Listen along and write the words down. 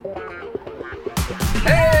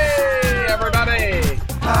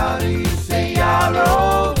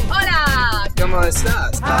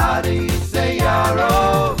stop. How do you say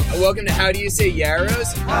yarrow? Welcome to How Do You Say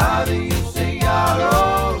Yarrows? How do you say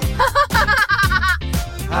yarrow?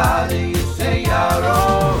 How do you say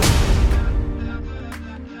yarrow?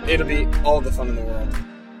 It'll be all the fun in the world.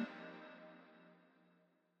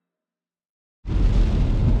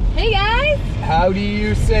 Hey guys! How do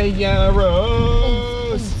you say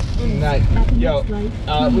yarrows? Nice. Yo,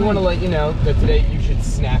 we want to let you know that today you should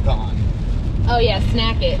snack on. Oh yeah,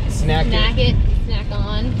 snack it. Snack it. Snack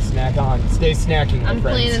on. Snack on. Stay snacking, my I'm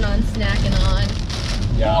friends. planning on snacking on.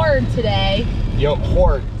 Yeah. Horde today. Yo,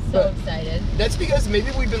 horde. So excited. That's because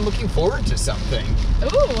maybe we've been looking forward to something.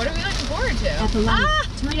 Ooh, what are we looking forward to?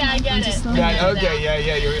 Yeah, I get it. Yeah, okay,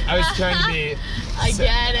 yeah. I was trying to be... I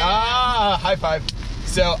get it. High five.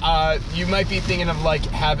 So, you might be thinking of, like,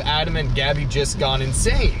 have Adam and Gabby just gone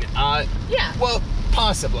insane? Yeah. Well,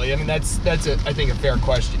 possibly. I mean, that's I think, a fair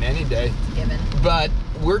question any day. Given. But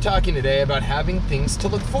we're talking today about having things to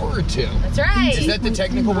look forward to. That's right. Is that the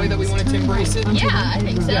technical way that we wanted to embrace it? Yeah, I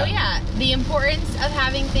think so, Yeah. yeah. The importance of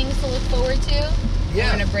having things to look forward to, Yeah.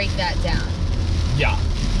 we're going to break that down. Yeah.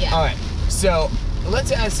 Yeah. All right. So,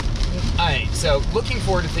 let's ask... All right, so looking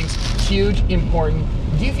forward to things, huge, important.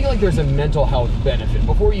 Do you feel like there's a mental health benefit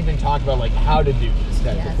before we even talk about like how to do this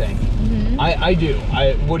type of thing? Mm-hmm. I do.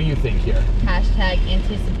 What do you think here? Hashtag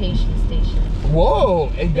anticipation station.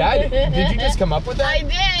 Whoa, and that, did you just come up with that? I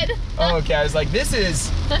did. Oh, okay, I was like,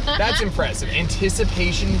 that's impressive.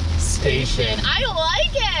 Anticipation station. I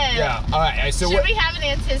like it. Yeah, all right, so Should we have an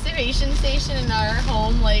anticipation station in our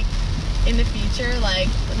home, like, in the future? Like,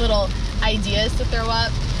 little ideas to throw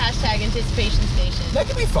up? Hashtag anticipation station. That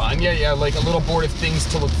could be fun, yeah, like a little board of things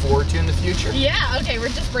to look forward to in the future. Yeah, okay, we're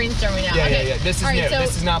just brainstorming now. Yeah, this is All right, new, so,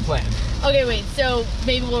 this is not planned. Okay, wait, so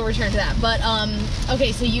maybe we'll return to that. But,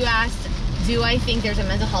 okay, so you asked, do I think there's a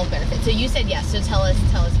mental health benefit? So you said yes, so tell us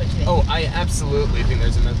what you think. Oh, I absolutely think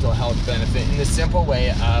there's a mental health benefit in the simple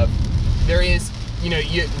way of there is,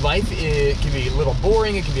 life can be a little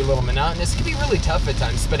boring, it can be a little monotonous, it can be really tough at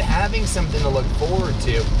times, but having something to look forward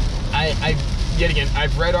to,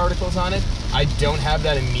 I've read articles on it. I don't have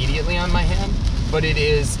that immediately on my hand, but it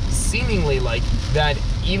is seemingly like that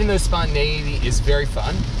even though spontaneity is very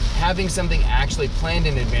fun, having something actually planned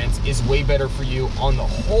in advance is way better for you on the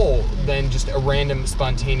whole than just a random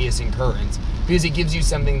spontaneous occurrence because it gives you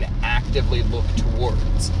something to actively look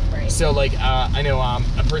towards. Right. So like, I know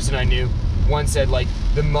a person I knew once said like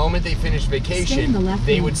the moment they finished vacation,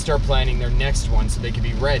 they would start planning their next one so they could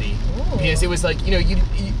be ready. Ooh. Because it was like,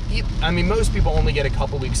 I mean, most people only get a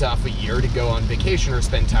couple weeks off a year to go on vacation or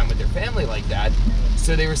spend time with their family like that.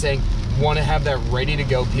 So they were saying, want to have that ready to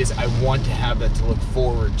go because I want to have that to look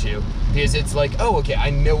forward to. Because it's like, oh, okay, I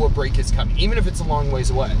know a break is coming, even if it's a long ways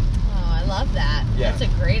away. Oh, I love that. Yeah.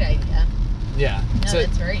 That's a great idea. Yeah. No, So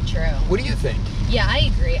that's very true. what do you think? Yeah,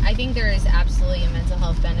 I agree. I think there is absolutely a mental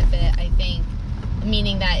health benefit. I think,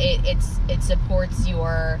 meaning that it supports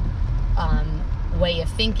your way of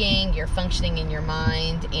thinking, your functioning in your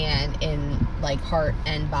mind and in like heart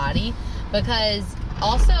and body. Because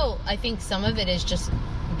also, I think some of it is just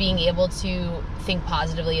being able to think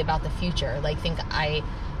positively about the future. Like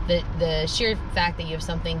the sheer fact that you have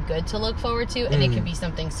something good to look forward to, and it could be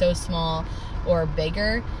something so small or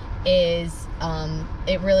bigger, is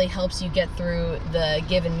it really helps you get through the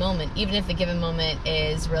given moment, even if the given moment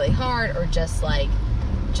is really hard or just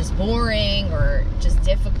boring or just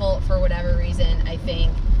difficult for whatever reason. I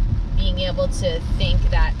think being able to think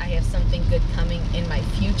that I have something good coming in my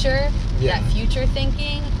future, that future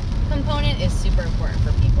thinking component is super important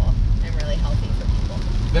for people and really healthy for people.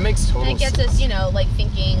 That makes total sense. And it gets us, like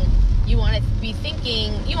thinking, you want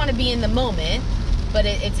to be in the moment, but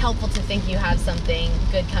it's helpful to think you have something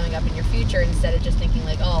good coming up in your future instead of just thinking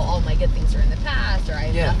like, oh, all my good things are in the past, or I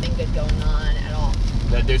have nothing good going on at all.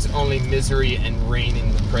 That there's only misery and rain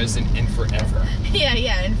in the present and forever.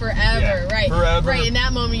 Yeah, and forever, right. Forever. Right, in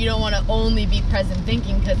that moment you don't want to only be present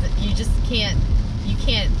thinking because you just can't,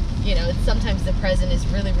 sometimes the present is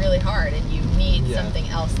really, really hard and you need something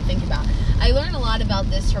else to think about. I learned a lot about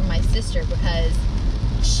this from my sister because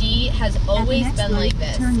she has always been like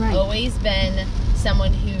this, always been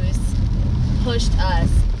someone who's pushed us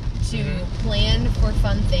to plan for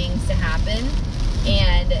fun things to happen.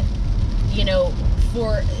 And,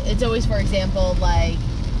 it's always, for example, like,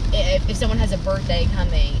 if someone has a birthday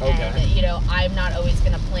coming, and, I'm not always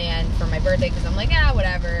going to plan for my birthday because I'm like,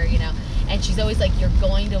 whatever, and she's always like, you're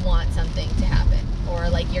going to want something to happen, or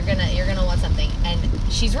like, you're gonna want something, and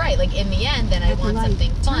she's right, like, in the end, then I want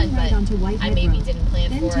something fun, but I maybe didn't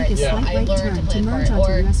plan for it, so I learned to plan for it,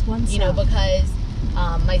 or, because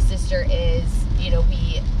my sister is,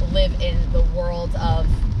 we live in the world of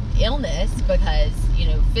illness because,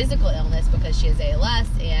 physical illness because she has ALS,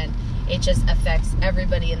 and it just affects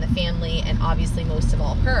everybody in the family, and obviously most of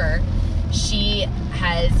all her. She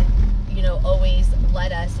has, always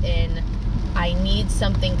led us in, I need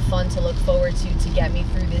something fun to look forward to get me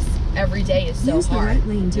through this. Every day is so Use the hard. right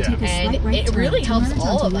lane to take a And slight right it turn really to helps merge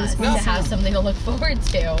all onto of us Louis to Vuitton. have something to look forward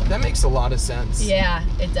to. That makes a lot of sense. Yeah,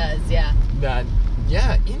 it does, yeah.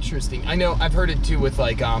 Yeah, interesting. I know I've heard it too with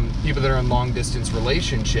like people that are in long distance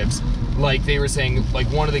relationships. Like they were saying, like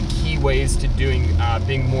one of the key ways to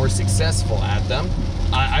being more successful at them.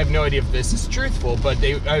 I have no idea if this is truthful, but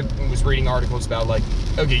I was reading articles about like,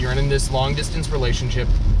 okay, you're in this long distance relationship,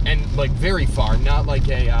 and like very far, not like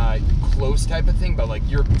a close type of thing, but like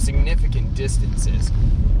you're significant distances.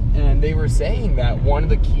 And they were saying that one of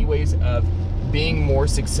the key ways of being more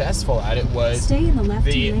successful at it was Stay in the left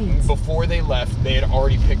two lanes. before they left, they had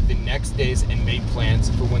already picked the next days and made plans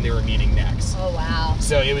for when they were meeting next. Oh, wow.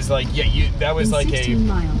 So it was like, that was In like 16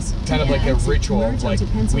 miles, kind of like a exit, ritual. merge Like onto we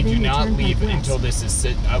do Pennsylvania not Turnpike leave West. until this is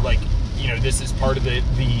this is part of the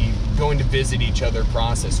going to visit each other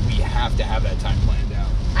process. We have to have that time planned out.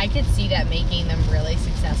 I could see that making them really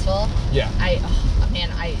successful. Yeah.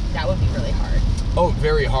 That would be really hard. Oh,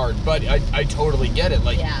 very hard, but I totally get it.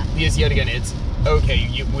 Like, Yeah. because yet again, it's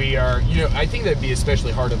okay. We are, I think that'd be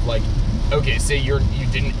especially hard of like, okay, say you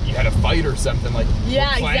had a fight or something like,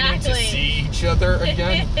 Yeah, we're planning exactly. to see each other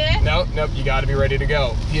again. Nope, you got to be ready to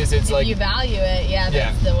go because it's If like you value it,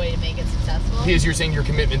 that's the way to make it successful. because you're saying your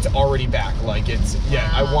commitment's already back. Like it's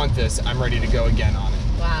I Wow. want this. I'm ready to go again on it.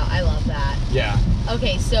 Wow, I love that. Yeah.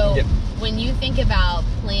 Okay, so Yep. when you think about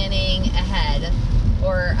planning ahead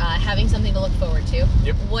or having something to look forward to,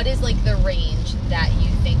 Yep. what is like the range that you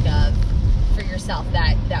think of for yourself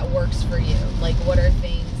that works for you? Like, what are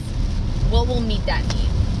things? What will meet that need?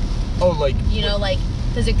 Oh, like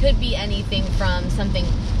Because it could be anything from something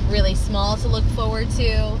really small to look forward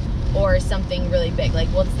to, or something really big. Like,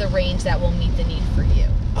 what's the range that will meet the need for you?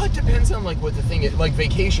 Oh, it depends on like what the thing is. Like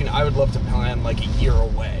vacation, I would love to plan like a year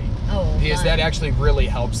away. Oh, Because fun. that actually really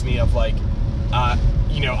helps me of like,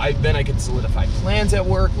 I could solidify plans at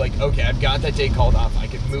work. Like, okay, I've got that day called off. I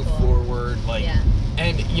could move Cool. forward. Like, Yeah.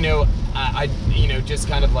 and I just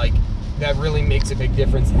kind of like that really makes a big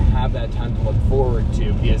difference to have that time to look forward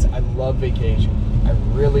to because I love vacation. I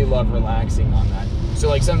really love relaxing on that. So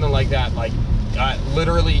like something like that, like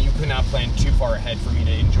literally you could not plan too far ahead for me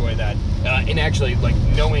to enjoy that. And actually like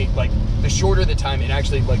knowing like the shorter the time, it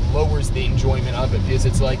actually like lowers the enjoyment of it because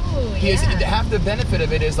it's like, Ooh, because yeah. half the benefit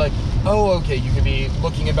of it is like, oh, okay, you could be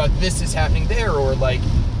looking about this is happening there, or like,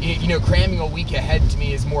 cramming a week ahead to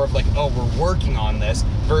me is more of like, oh, we're working on this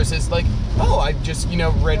versus like, oh, I just,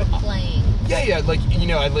 read. We're playing. Yeah, like,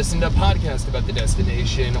 I listened to a podcast about the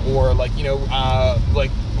destination or like,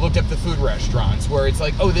 like looked up the food restaurants where it's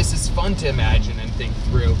like, oh, this is fun to imagine and think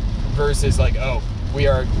through versus like, oh, we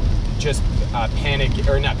are just not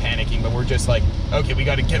panicking, but we're just like, okay, we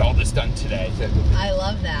got to get all this done today. I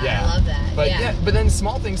love that. Yeah. I love that. But yeah. but then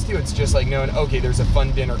small things too. It's just like knowing, okay, there's a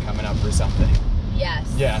fun dinner coming up or something.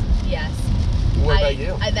 Yes. Yeah. Yes. What about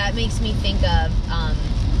you? That makes me think of,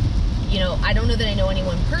 I don't know that I know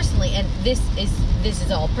anyone personally, and this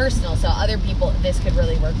is all personal, so other people, this could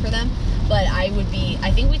really work for them. But I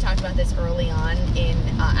think we talked about this early on in,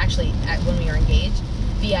 when we were engaged,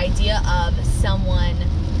 the idea of someone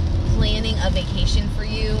planning a vacation for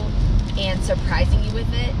you and surprising you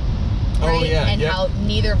with it. Right? Oh, yeah. And yep. how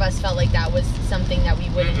neither of us felt like that was something that we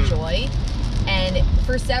would Mm-mm. enjoy. And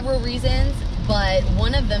for several reasons, but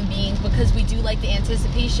one of them being because we do like the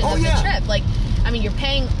anticipation Oh, of yeah. the trip. Like, you're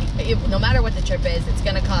paying, no matter what the trip is, it's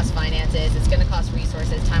going to cost finances, it's going to cost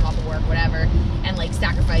resources, time off of work, whatever, and like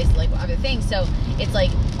sacrifice like other things. So it's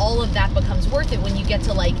like all of that becomes worth it when you get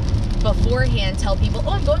to like beforehand tell people,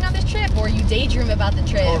 oh, I'm going on this trip, or you daydream about the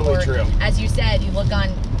trip, Totally or true. as you said, you look on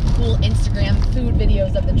cool Instagram food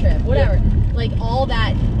videos of the trip, whatever. Like all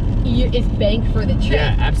that is banked for the trip.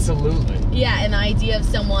 Yeah, absolutely. Yeah, and the idea of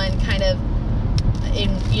someone kind of,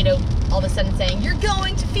 all of a sudden saying, you're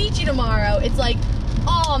going to Fiji tomorrow. It's like,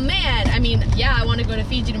 oh man, I want to go to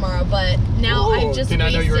Fiji tomorrow, but now Ooh, I've just did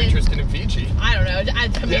not know you were wasted- interested in Fiji. I don't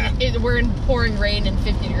know. Yeah. We're in pouring rain and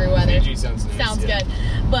 50-degree weather. Fiji sounds nice. Sounds yeah. good.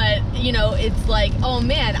 But, it's like, oh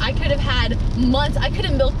man, I could have had months. I could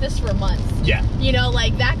have milked this for months. Yeah.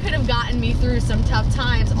 That could have gotten me through some tough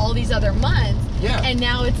times all these other months. Yeah. And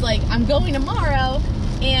now it's like, I'm going tomorrow,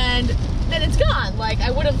 and then it's gone. Like,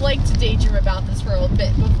 I would have liked to daydream about this for a little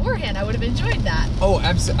bit beforehand. I would have enjoyed that. Oh,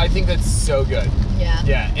 absolutely. I think that's so good. Yeah.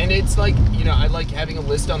 Yeah, and it's like, you know, I like having a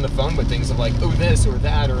list on the phone with things of like, oh, this or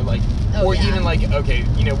that, or like, Oh, or yeah. even like, okay,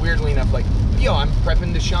 you know, weirdly enough, like, yo, I'm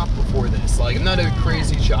prepping to shop before this. Like, I'm not a Yeah.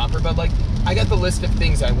 crazy shopper, but like, I got the list of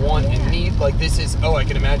things I want Yeah. and need. Like, this is, oh, I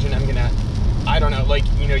can imagine I'm gonna, I don't know, like,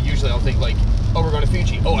 you know, usually I'll think like, oh, we're going to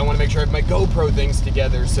Fuji. Oh, I want to make sure I have my GoPro things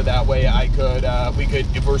together so that way I could, we could,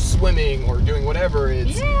 if we're swimming or doing whatever,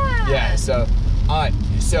 it's, Yeah.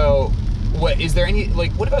 so what, is there any,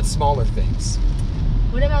 like, what about smaller things?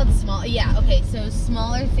 What about okay, so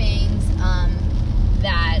smaller things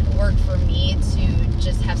that work for me to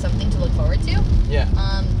just have something to look forward to. Yeah.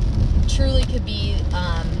 Truly could be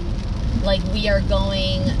like we are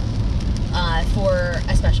going for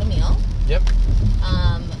a special meal. Yep.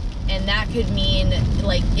 And that could mean,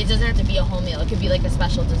 like, it doesn't have to be a whole meal. It could be like a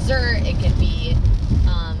special dessert. It could be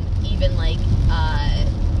even like,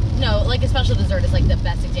 no, like a special dessert is like the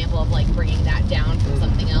best example of like bringing that down from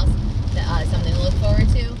something else, something to look forward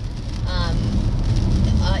to.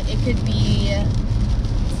 It could be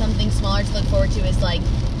something smaller to look forward to is like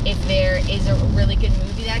if there is a really good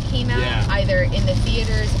movie that came out, Yeah. either in the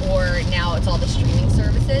theaters or now it's all the streaming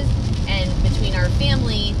services. And between our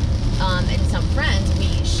family and some friends, we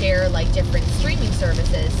share like different streaming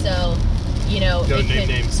services. So, you know, Don't it name could,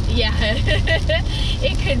 names. Yeah,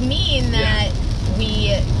 it could mean that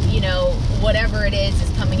we, you know, whatever it is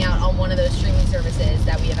coming out on one of those streaming services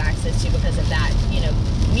that we have access to because of that, you know,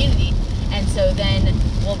 community. And so then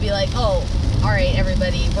we'll be like, oh, all right,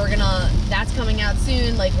 everybody, that's coming out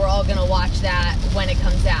soon. Like, we're all gonna watch that when it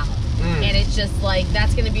comes out. And it's just like,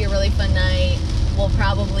 that's gonna be a really fun night. We'll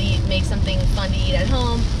probably make something fun to eat at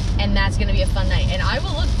home, and that's gonna be a fun night. And I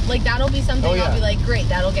will look, like, that'll be something Oh, yeah. I'll be like, great,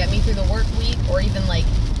 that'll get me through the work week, or even like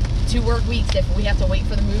 2 work weeks if we have to wait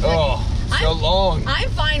for the movie. Oh, so long. I'm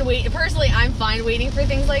fine I'm fine waiting for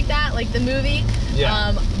things like that, like the movie.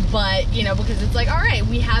 Yeah. But, you know, because it's like, all right,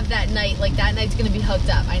 we have that night, like that night's gonna be hooked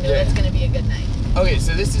up. I know Yeah. that's gonna be a good night. Okay,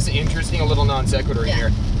 so this is interesting, a little non sequitur Yeah.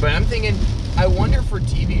 here, but I'm thinking, I wonder for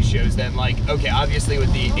TV shows then, like, okay, obviously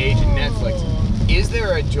with the age of Netflix, is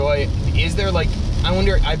there a joy, is there like, I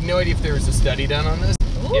wonder, I have no idea if there was a study done on this,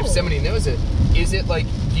 if Ooh. somebody knows it, is it like,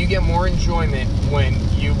 do you get more enjoyment when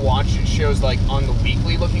you watch shows like on the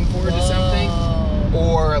weekly looking forward to something,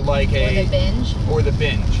 or like Or the binge. or the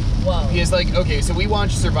binge? Whoa. Because like, okay, so we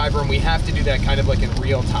watch Survivor and we have to do that kind of like in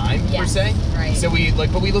real time, per Yes, se. right. So we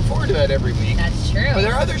like, but we look forward to that every week. That's true. But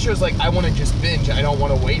there are other shows like I want to just binge. I don't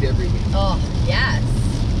want to wait every week. Oh, yes.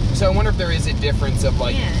 So I wonder if there is a difference of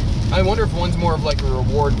like, Yeah. I wonder if one's more of like a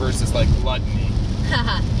reward versus like gluttony.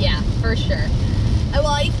 Haha, yeah, for sure. Well,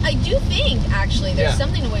 I do think, actually, there's Yeah.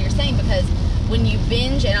 something to what you're saying, because when you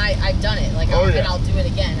binge, and I've done it, like, Oh, yeah. and I'll do it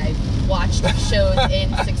again. I've watched shows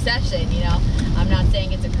in succession, you know. I'm not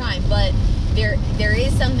saying it's a crime, but there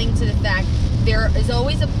is something to the fact, there is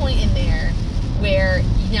always a point in there where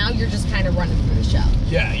now you're just kind of running through the show.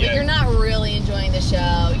 Yeah, Like, yeah. you're not really enjoying the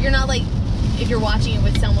show. You're not like, if you're watching it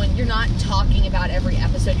with someone, you're not talking about every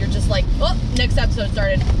episode. You're just like, oh, next episode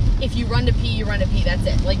started. If you run to pee, you run to pee. That's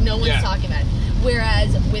it. Like, no one's Yeah. talking about it. Whereas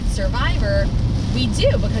with Survivor, we do,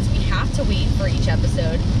 because we have to wait for each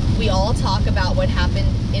episode. We all talk about what happened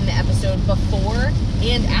in the episode before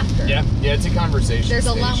and after. Yeah, it's a conversation. There's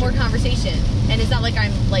a lot more conversation. And it's not like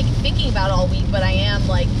I'm, like, thinking about it all week, but I am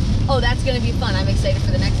like, oh, that's going to be fun. I'm excited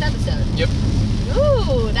for the next episode. Yep.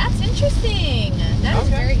 Ooh, that's interesting. That is Okay.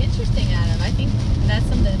 very interesting, Adam. I think that's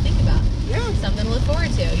something to think about. Yeah. Something to look forward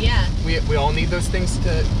to. Yeah. We all need those things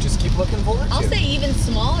to just keep looking forward to. I'll say even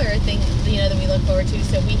smaller things, you know, that we look forward to.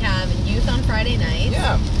 So we have youth on Friday nights.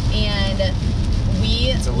 Yeah. And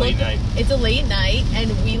It's a late night. It's a late night,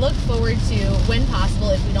 and we look forward to, when possible,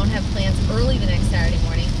 if we don't have plans early the next Saturday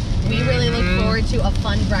morning, we really look forward to a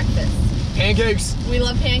fun breakfast. Pancakes. We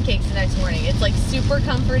love pancakes the next morning. It's like super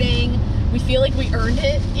comforting. We feel like we earned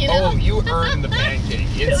it, you know? Oh, you earned the pancake. I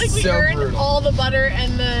feel It's like we so earned brutal. all the butter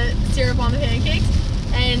and the syrup on the pancakes.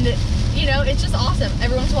 And, you know, it's just awesome.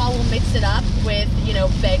 Every once in a while we'll mix it up with, you know,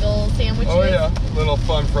 bagel sandwiches. Oh yeah, little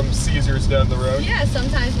fun from Caesars down the road. Yeah,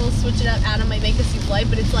 sometimes we'll switch it up. Adam might make a souffle,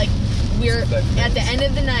 but it's like we're That's at the nice. end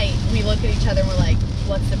of the night, we look at each other and we're like,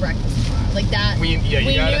 what's the breakfast tomorrow? Like that. We knew that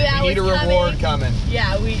we need a was reward coming.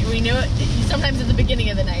 Yeah, we knew it. Sometimes at the beginning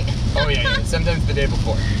of the night. Oh yeah. Sometimes the day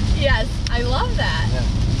before. Yes, I love that.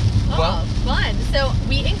 Yeah. Oh, Well- fun. So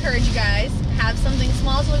we encourage you guys, have something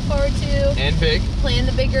small to look forward to, And big. plan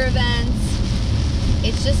the bigger events.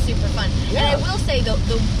 It's just super fun. Yeah. And I will say, the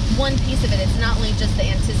one piece of it, it's not only just the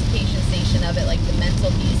anticipation station of it, like the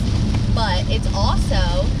mental piece, but it's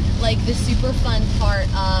also like the super fun part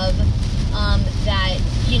of that,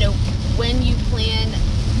 you know, when you plan,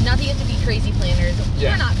 not that you have to be crazy planners.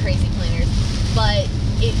 Yeah. We're not crazy planners, but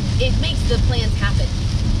it makes the plans happen.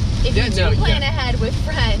 If you do plan ahead with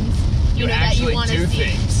friends, you know, that you actually want to do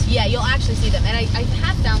see. things. Yeah, you'll actually see them. And I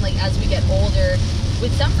have found, like, as we get older,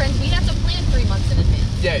 with some friends, we have to plan 3 months in advance.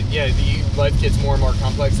 Yeah, life gets more and more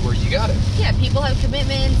complex where you got it. Yeah, people have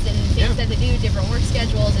commitments and things that they do, different work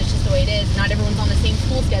schedules. It's just the way it is. Not everyone's on the same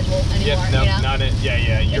school schedule anymore. Yeah, no, you know? not it. Yeah.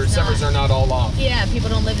 Your It's summers not. are not all off. Yeah, people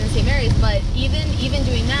don't live in the same areas, but even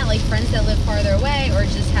doing that, like friends that live farther away or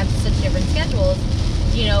just have such different schedules,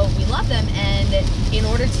 you know, we love them, and in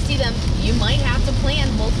order to see them, you might have to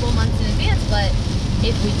plan multiple months in advance, but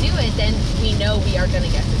if we do it, then we know we are going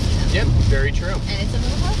to get to see them. Yep, very true. And it's a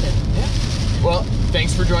little positive. Yeah. Well,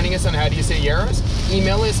 thanks for joining us on How Do You Say Yaros.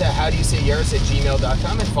 Email us at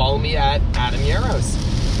howdoyousayyaros@gmail.com and follow me at Adam Yaros.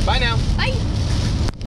 Bye now. Bye.